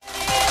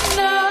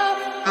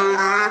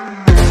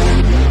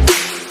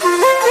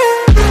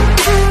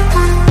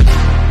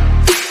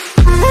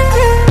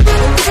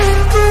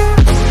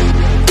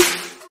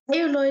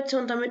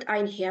damit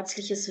ein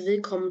herzliches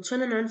Willkommen zu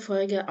einer neuen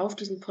Folge auf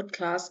diesem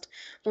Podcast.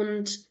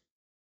 Und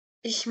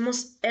ich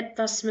muss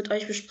etwas mit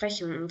euch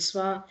besprechen. Und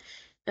zwar,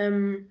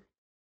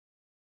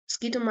 es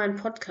geht um meinen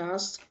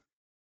Podcast.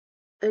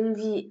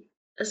 Irgendwie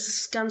ist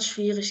es ganz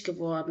schwierig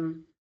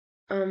geworden.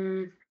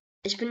 Ähm,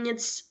 Ich bin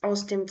jetzt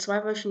aus dem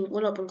zweiwöchigen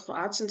Urlaub in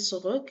Kroatien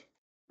zurück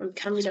und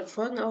kann wieder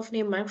Folgen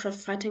aufnehmen. Minecraft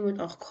Fighting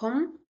wird auch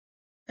kommen.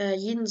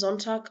 Jeden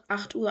Sonntag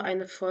 8 Uhr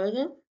eine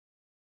Folge.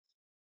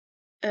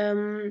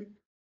 Ähm,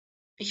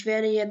 Ich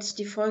werde jetzt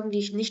die Folgen, die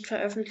ich nicht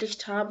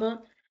veröffentlicht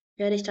habe,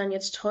 werde ich dann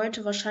jetzt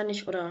heute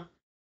wahrscheinlich oder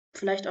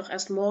vielleicht auch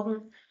erst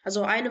morgen.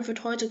 Also eine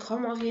wird heute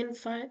kommen auf jeden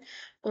Fall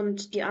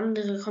und die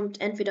andere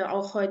kommt entweder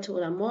auch heute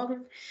oder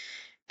morgen.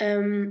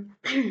 Ähm,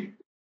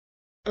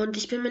 und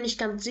ich bin mir nicht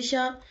ganz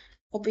sicher,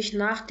 ob ich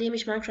nachdem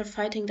ich Minecraft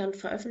Fighting dann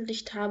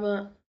veröffentlicht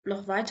habe,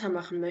 noch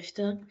weitermachen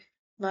möchte,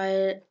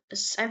 weil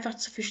es ist einfach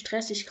zu viel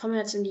Stress. Ich komme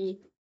jetzt in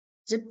die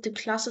 7.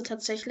 Klasse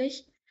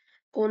tatsächlich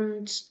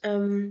und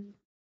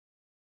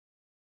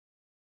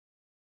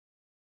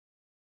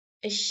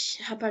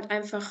ich habe halt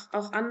einfach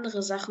auch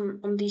andere Sachen,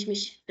 um die ich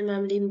mich in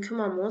meinem Leben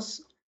kümmern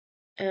muss.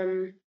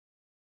 Ähm,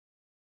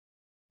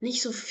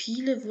 Nicht so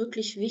viele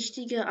wirklich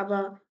wichtige,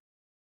 aber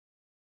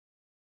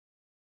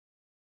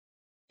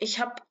ich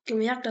habe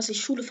gemerkt, dass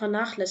ich Schule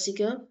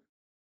vernachlässige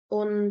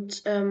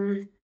und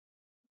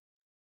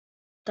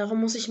darum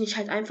muss ich mich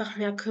halt einfach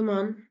mehr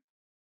kümmern.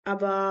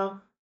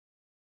 Aber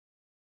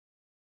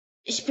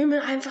ich bin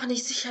mir einfach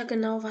nicht sicher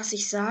genau, was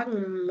ich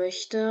sagen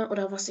möchte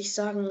oder was ich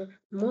sagen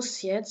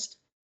muss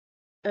jetzt.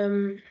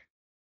 Ähm,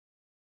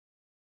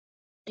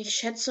 Ich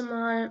schätze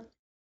mal,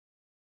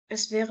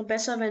 es wäre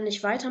besser, wenn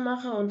ich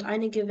weitermache und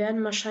einige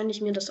werden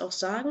wahrscheinlich mir das auch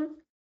sagen.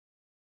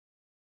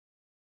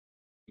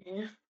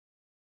 Ja.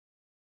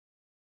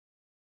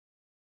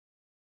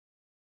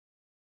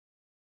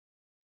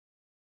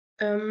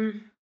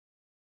 Ähm,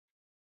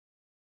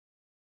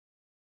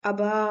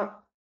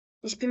 Aber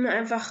ich bin mir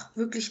einfach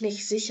wirklich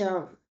nicht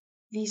sicher,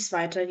 wie es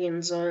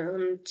weitergehen soll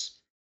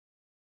und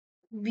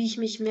wie ich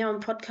mich mehr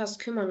um Podcast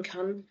kümmern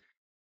kann.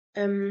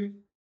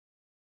 Ähm,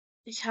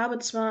 Ich habe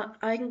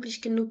zwar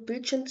eigentlich genug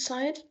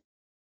Bildschirmzeit,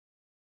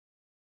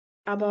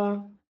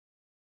 aber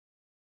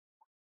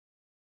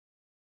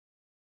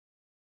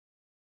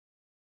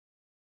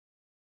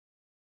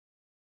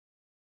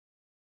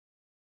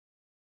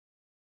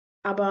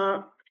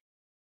aber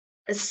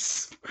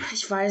es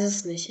ich weiß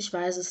es nicht, ich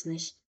weiß es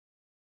nicht.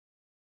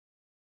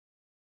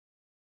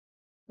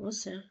 Wo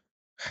ist er?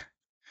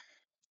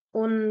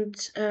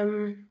 Und,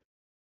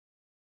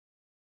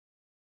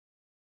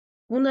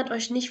 wundert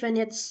euch nicht, wenn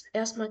jetzt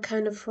erstmal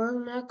keine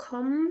Folgen mehr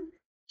kommen.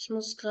 Ich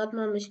muss gerade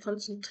mal mich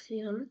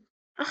konzentrieren.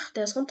 Ach,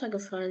 der ist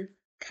runtergefallen.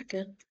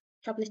 Kacke.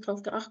 Ich habe nicht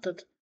drauf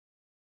geachtet.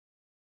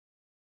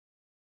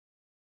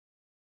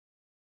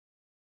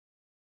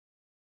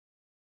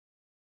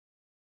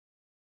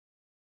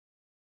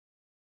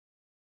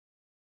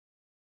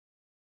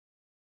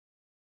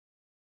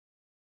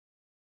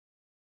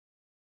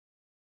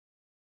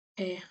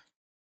 Okay.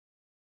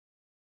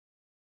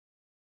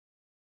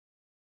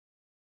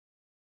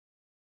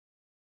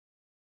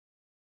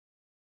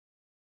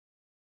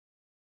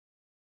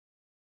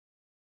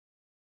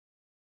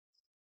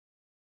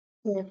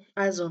 Okay,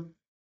 also,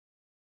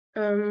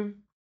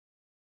 ähm,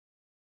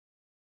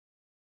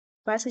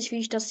 weiß nicht, wie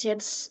ich das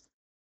jetzt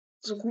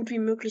so gut wie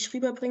möglich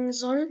rüberbringen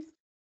soll,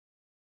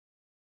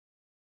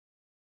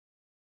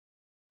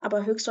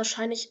 aber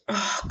höchstwahrscheinlich.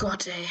 Oh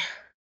Gott, ey.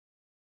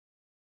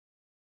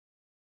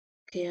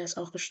 Okay, er ist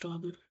auch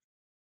gestorben.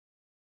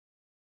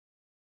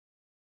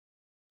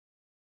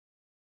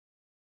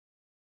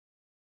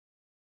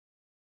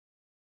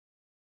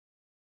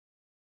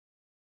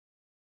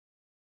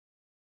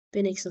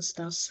 Wenigstens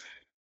das.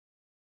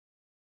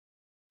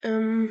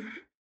 Ähm,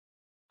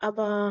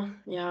 aber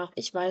ja,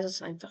 ich weiß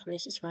es einfach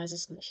nicht. Ich weiß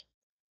es nicht.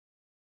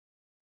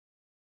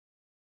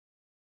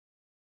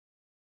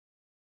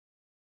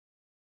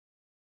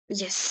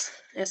 Yes,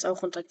 er ist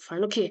auch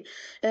runtergefallen. Okay,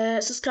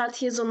 es ist gerade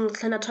hier so ein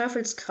kleiner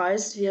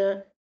Teufelskreis.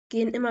 Wir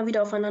gehen immer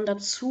wieder aufeinander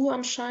zu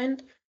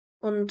anscheinend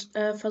und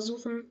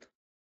versuchen,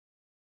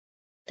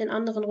 den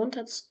anderen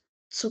runter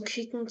zu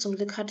kicken. Zum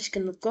Glück hatte ich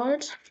genug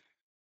Gold.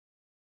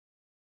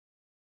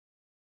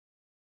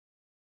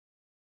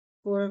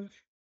 Wohl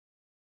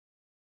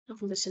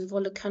noch ein bisschen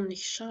Wolle kann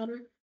nicht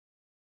schaden.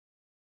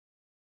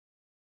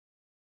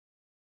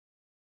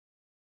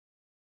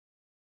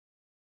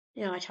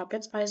 Ja, ich habe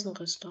jetzt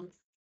Eisenrüstung.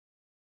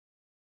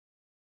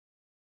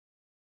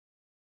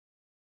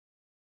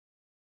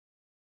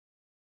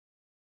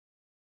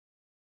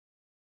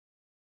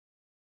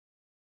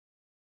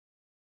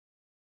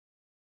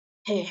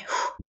 Hey,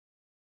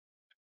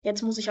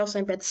 jetzt muss ich auf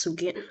sein Bett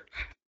zugehen.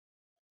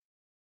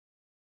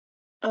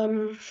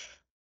 Ähm,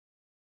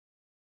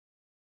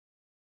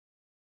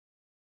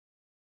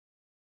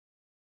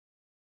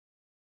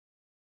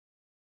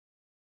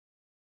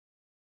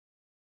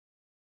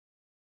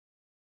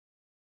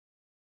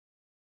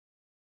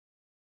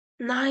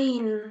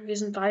 nein, wir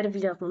sind beide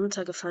wieder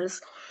runtergefallen.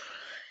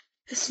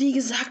 Es Ist wie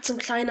gesagt so ein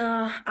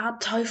kleiner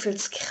Art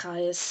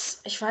Teufelskreis.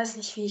 Ich weiß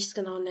nicht, wie ich es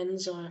genau nennen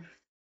soll.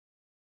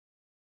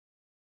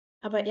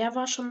 Aber er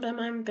war schon bei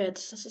meinem Bett.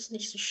 Das ist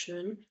nicht so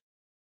schön.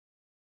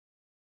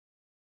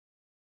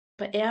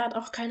 Aber er hat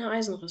auch keine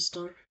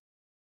Eisenrüstung.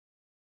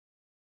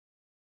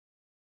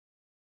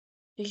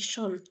 Ich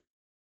schon.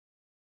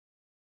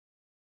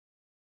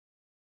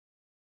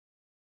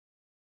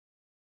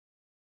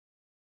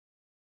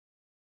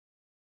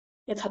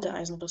 Jetzt hat er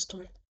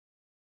Eisenrüstung.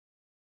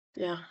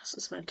 Ja, das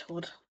ist mein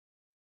Tod.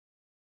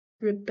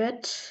 Mit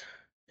Bett,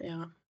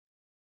 ja,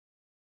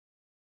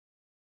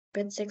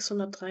 Bett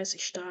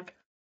 630 stark.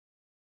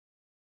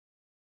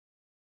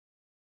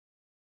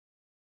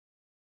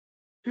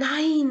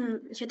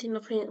 Nein! Ich hätte ihn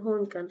noch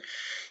holen können.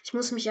 Ich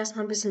muss mich erst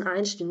mal ein bisschen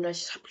einstimmen, weil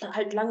ich habe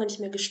halt lange nicht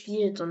mehr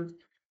gespielt und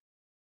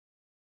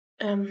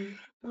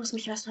muss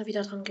mich erst mal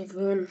wieder dran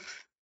gewöhnen.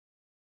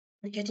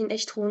 Ich hätte ihn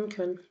echt holen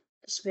können.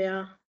 Das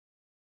wäre.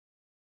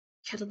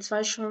 Ich hatte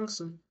zwei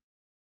Chancen.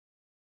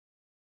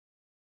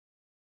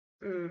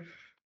 Hm.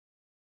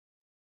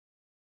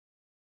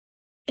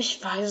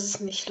 Ich weiß es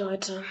nicht,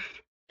 Leute.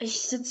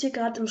 Ich sitze hier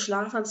gerade im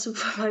Schlafanzug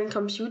vor meinem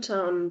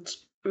Computer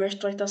und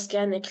möchte euch das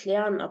gerne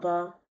erklären,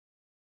 aber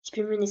ich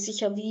bin mir nicht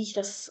sicher, wie ich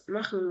das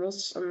machen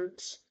muss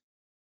und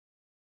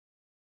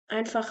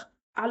einfach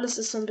alles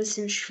ist so ein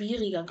bisschen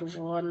schwieriger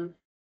geworden.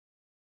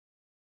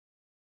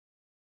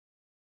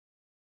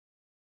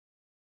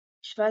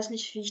 Ich weiß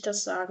nicht, wie ich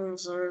das sagen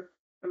soll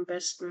am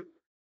besten.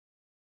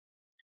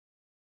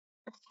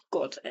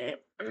 Gott, ey.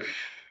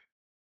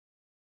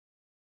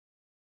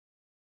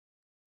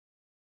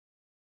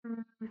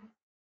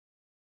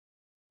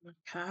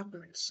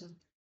 Kabeln.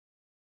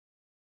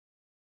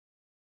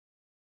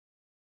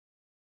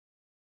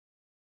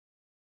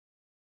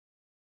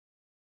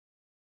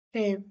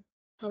 Okay,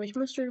 habe ich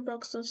Mystery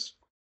Boxes?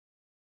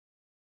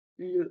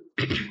 Nö.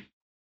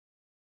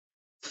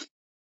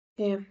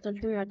 Okay, dann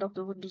spielen wir halt noch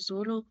eine Runde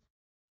Solo.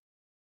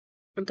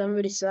 Und dann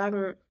würde ich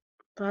sagen,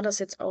 war das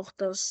jetzt auch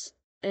das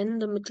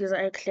Ende mit dieser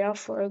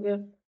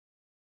Erklärfolge.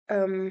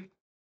 Ähm,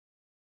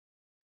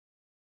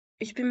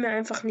 Ich bin mir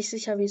einfach nicht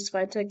sicher, wie es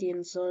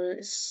weitergehen soll.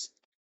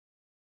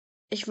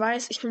 Ich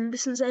weiß, ich bin ein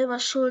bisschen selber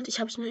schuld. Ich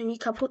habe es mir irgendwie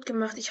kaputt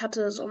gemacht. Ich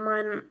hatte so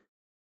meinen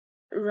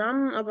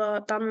Run,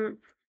 aber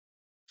dann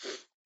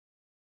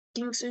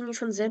ging es irgendwie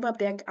von selber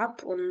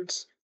bergab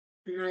und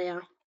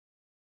naja,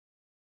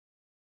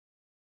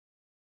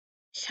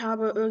 ich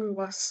habe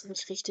irgendwas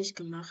nicht richtig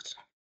gemacht.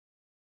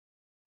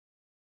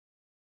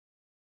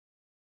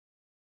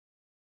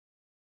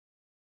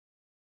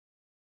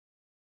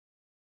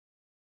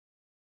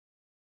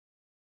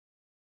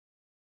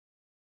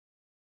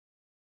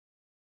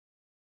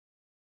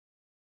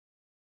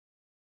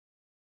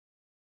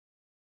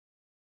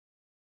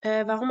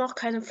 Warum auch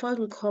keine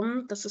Folgen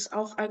kommen, das ist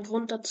auch ein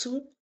Grund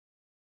dazu.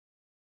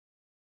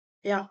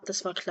 Ja,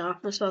 das war klar.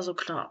 Das war so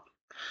klar.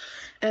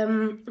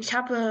 Ich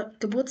habe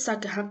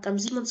Geburtstag gehabt am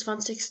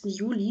 27.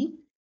 Juli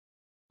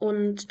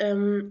und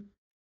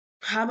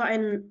habe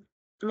ein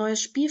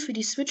neues Spiel für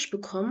die Switch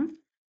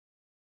bekommen.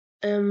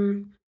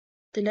 Ähm,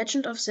 The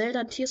Legend of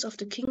Zelda Tears of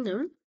the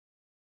Kingdom.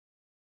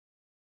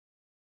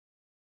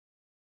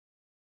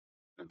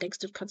 Denkst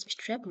du, du kannst mich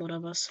trappen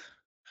oder was?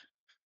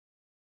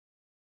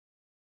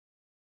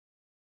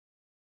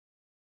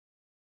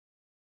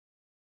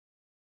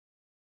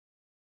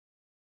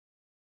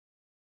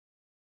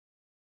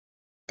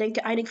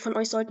 Denke, einige von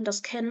euch sollten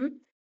das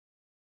kennen.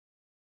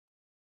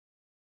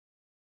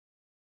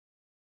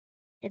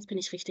 Jetzt bin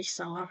ich richtig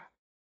sauer.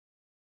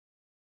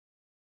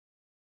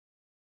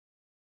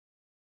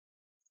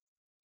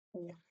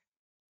 Oh.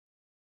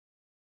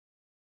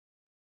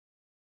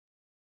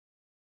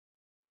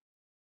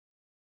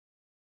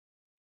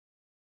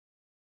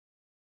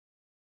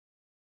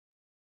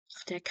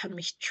 Ach, der kann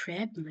mich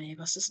trappen, ey.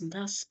 Was ist denn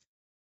das?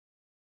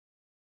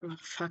 Oh,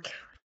 fuck.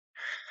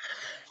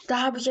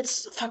 Da habe ich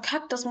jetzt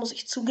verkackt, das muss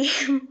ich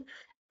zugeben.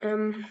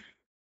 Ähm,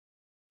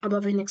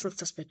 aber wenigstens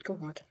das Bett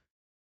geholt.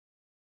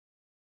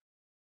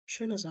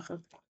 Schöne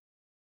Sache.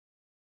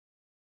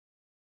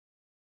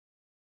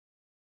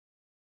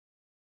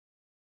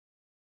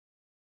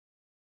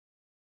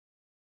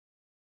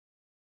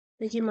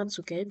 Wir gehen mal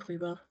zu Gelb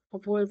rüber.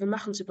 Obwohl, wir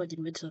machen es über die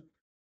Mitte.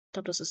 Ich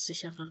glaube, das ist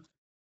sicherer.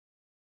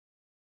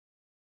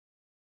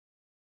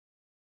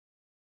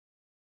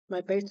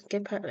 Weil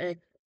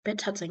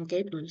Bett hat sein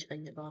Gelb noch nicht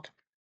eingebaut.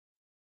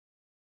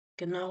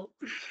 Genau.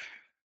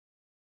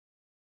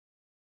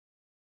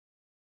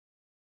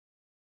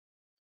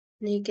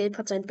 Nee, Gelb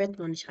hat sein Bett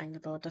noch nicht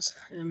eingebaut. Das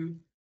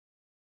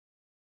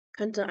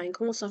könnte ein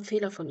großer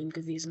Fehler von ihm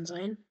gewesen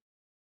sein.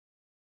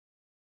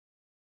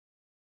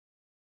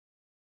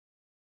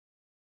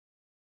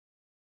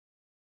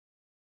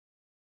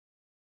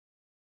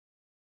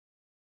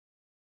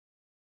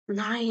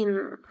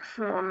 Nein,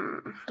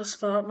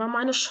 das war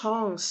meine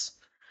Chance.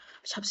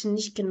 Ich habe sie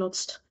nicht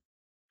genutzt.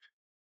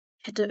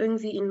 Ich hätte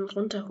irgendwie ihn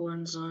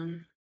runterholen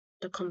sollen.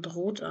 Da kommt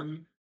Rot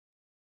an.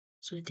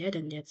 Was soll der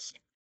denn jetzt?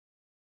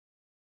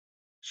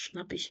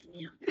 Schnapp ich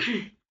mir.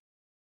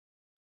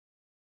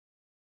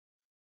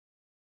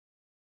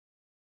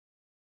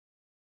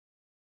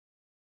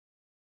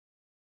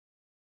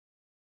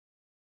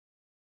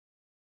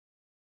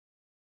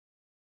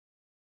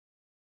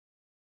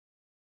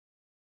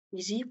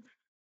 Easy.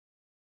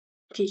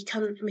 Okay, ich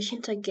kann mich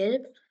hinter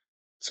Gelb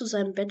zu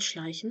seinem Bett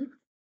schleichen.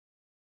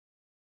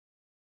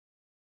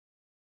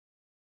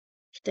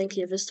 Ich denke,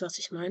 ihr wisst, was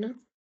ich meine.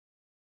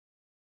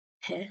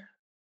 Hä?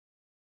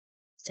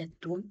 Ist der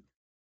dumm?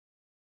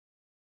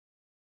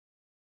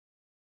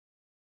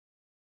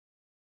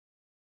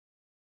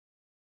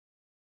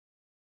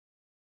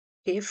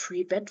 Okay,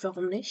 Free Bet,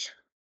 warum nicht?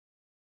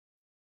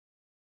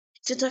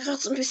 Ich zitter gerade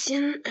so ein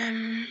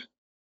bisschen.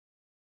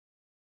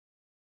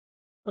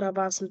 Oder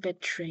war es ein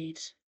Bet-Trade?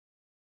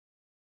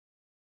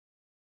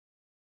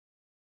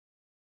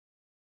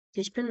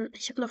 Okay,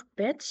 ich habe noch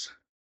Bet.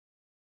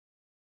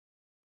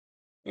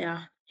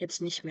 Ja,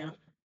 jetzt nicht mehr.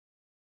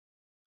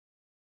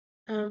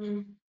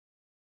 Ähm,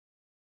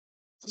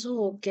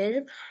 so,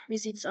 Gelb, wie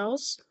sieht's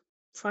aus?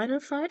 Final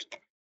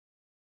Fight?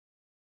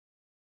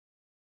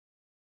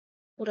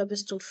 Oder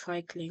bist du ein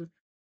Feigling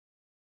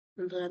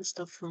und rennst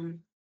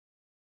davon?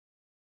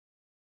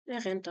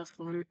 Er rennt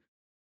davon.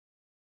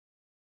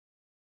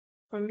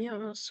 Von mir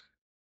aus.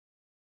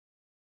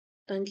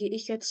 Dann gehe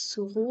ich jetzt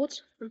zu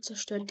Rot und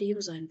zerstöre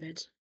dem sein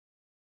Bett.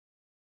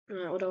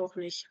 Ja, oder auch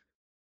nicht.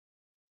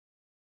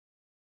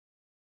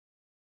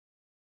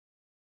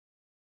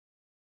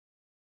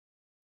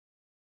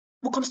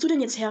 Wo kommst du denn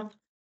jetzt her?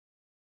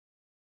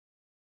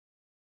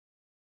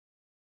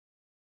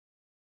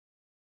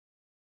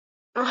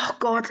 Ach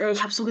Gott, ey,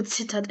 ich habe so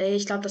gezittert, ey.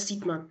 Ich glaube, das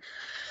sieht man.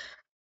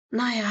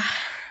 Naja,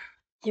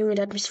 Junge,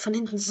 der hat mich von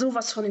hinten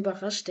sowas von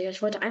überrascht, Digga.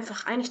 Ich wollte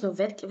einfach eigentlich nur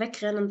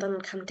wegrennen und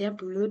dann kam der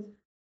blöd.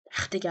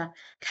 Ach, Digga,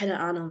 keine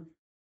Ahnung.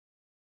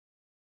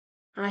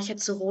 Ah, ich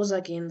hätte zu Rosa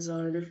gehen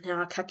sollen.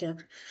 Ja, kacke.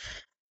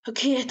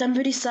 Okay, dann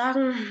würde ich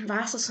sagen,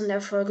 war es das von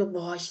der Folge.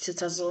 Boah, ich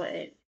zitter so,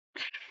 ey.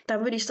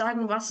 Dann würde ich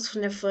sagen, war es das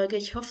von der Folge.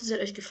 Ich hoffe, sie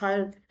hat euch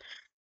gefallen.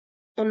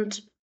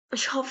 Und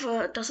ich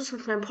hoffe, dass es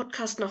mit meinem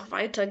Podcast noch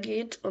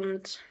weitergeht.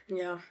 Und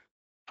ja,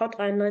 haut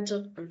rein,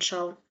 Leute, und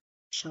ciao.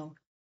 Ciao.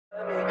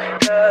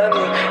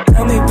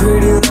 Tell me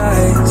pretty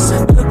lies,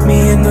 look me